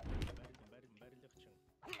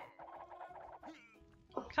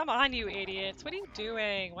 Come on, you idiots. What are you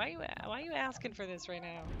doing? Why are you asking for this right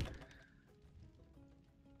now?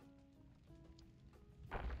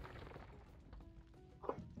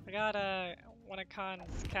 I got one of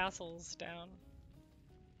Khan's castles down.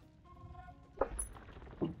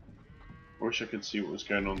 Wish I could see what was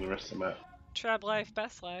going on the rest of the map. Treb life,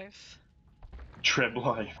 best life. Treb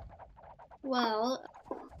life. Well,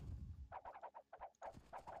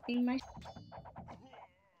 my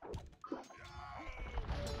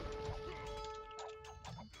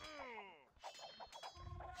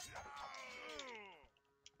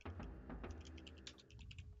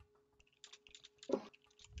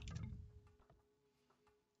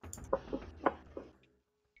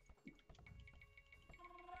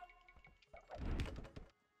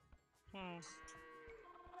Hmm.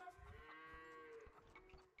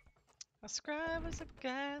 A scribe is a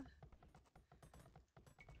guy.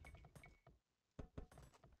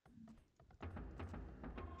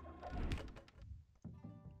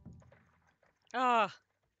 Ah.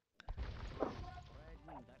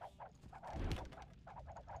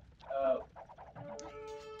 Oh.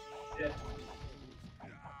 Shit.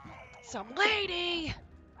 Some lady!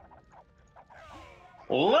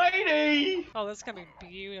 Lady! Oh, this is gonna be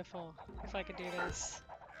beautiful if I can do this.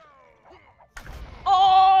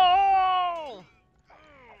 Oh!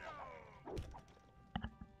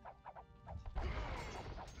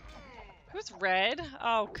 Who's red?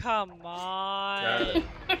 Oh, come on.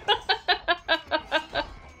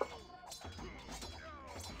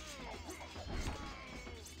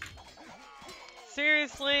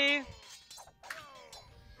 Seriously?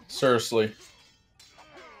 Seriously.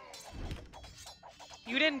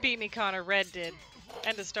 You didn't beat me, Connor. Red did.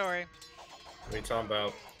 End of story. What are you talking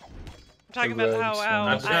about? I'm talking about how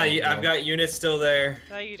I've got units still there.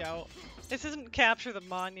 No, you don't. This isn't capture the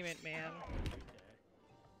monument, man.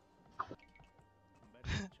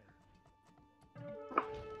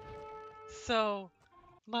 So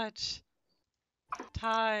much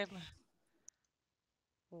time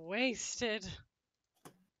wasted.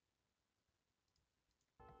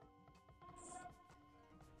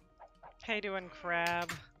 How you doing,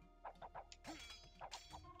 Crab?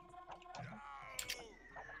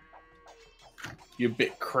 You a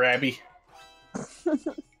bit crabby.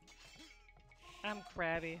 I'm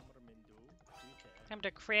crabby. I'm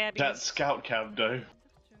the crabby. That scout cab, though.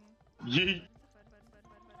 Yeet.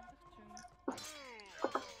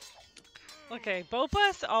 Okay,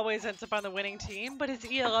 Bopus always ends up on the winning team, but his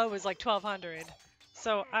ELO is like 1200.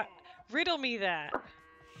 So, riddle me that.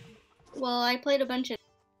 Well, I played a bunch of.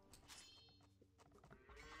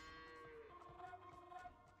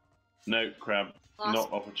 No, Crab. Lost.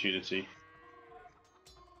 Not opportunity.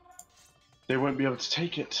 They won't be able to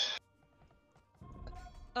take it.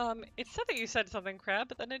 It said that you said something, Crab,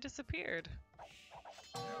 but then it disappeared.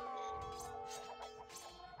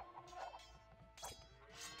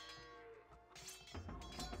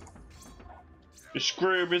 The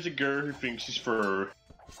scrub is a girl who thinks she's fur.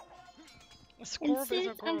 A scorb is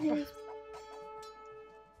a gorb.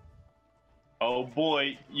 Oh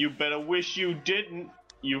boy, you better wish you didn't,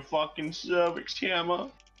 you fucking cervix hammer.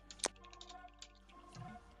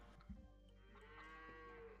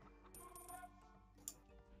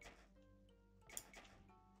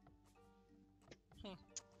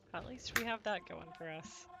 At least we have that going for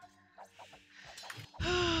us.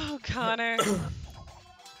 Oh, Connor.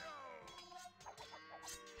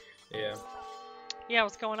 Yeah. Yeah,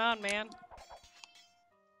 what's going on, man?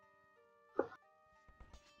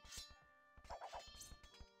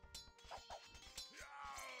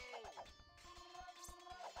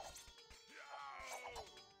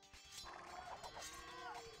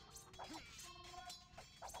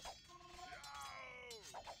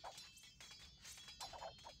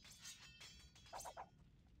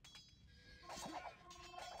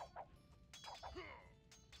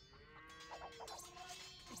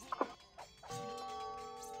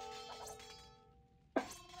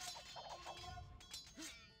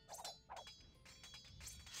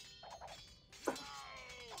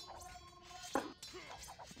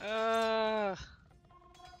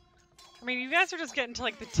 I mean, you guys are just getting to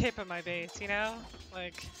like the tip of my base, you know?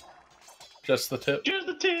 Like. Just the tip. Just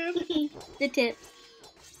the tip. The tip.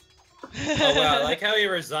 Oh wow, I like how he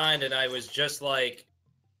resigned and I was just like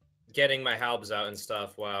getting my halbs out and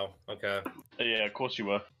stuff. Wow. Okay. Yeah, of course you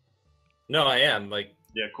were. No, I am. Like,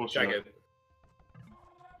 yeah, of course check you were. it.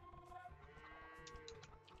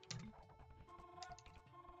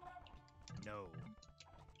 No.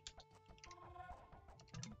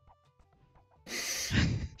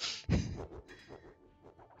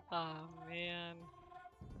 Oh man.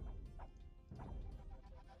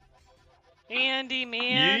 Andy,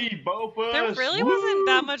 man. Yee, Bopus! There really wasn't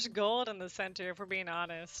that much gold in the center, if we're being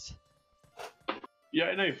honest. Yeah,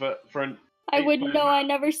 I know, for an I wouldn't know. I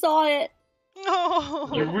never saw it. No.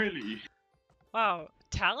 You really? Wow,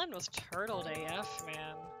 Talon was turtled AF,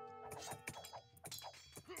 man.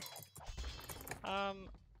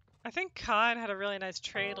 I think Khan had a really nice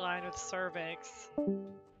trade line with Cervix.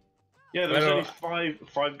 Yeah, there's only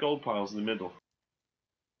five gold piles in the middle.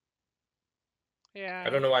 Yeah. I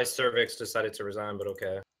don't know why Cervix decided to resign, but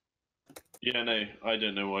okay. Yeah, no, I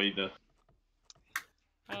don't know why either.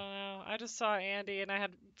 I don't know. I just saw Andy and I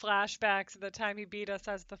had flashbacks of the time he beat us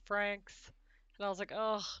as the Franks. And I was like,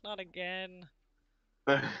 ugh, not again.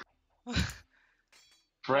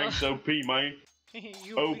 Frank's OP, mate.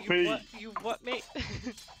 You OP. what, mate?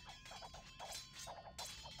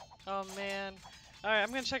 Oh man. Alright, I'm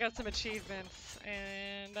gonna check out some achievements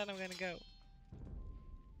and then I'm gonna go.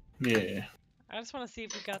 Yeah. I just wanna see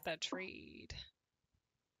if we got that trade.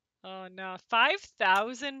 Oh no.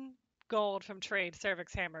 5,000 gold from trade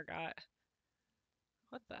Cervix Hammer got.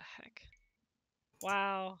 What the heck?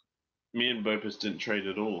 Wow. Me and Bopus didn't trade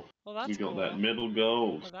at all. Well, that's We got cool. that middle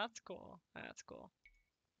gold. Well, that's cool. That's cool.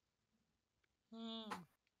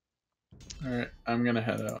 Alright, I'm gonna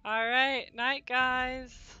head out. Alright, night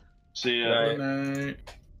guys. See ya. Right. Good night.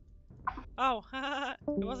 Oh,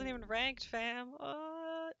 it wasn't even ranked, fam.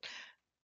 What?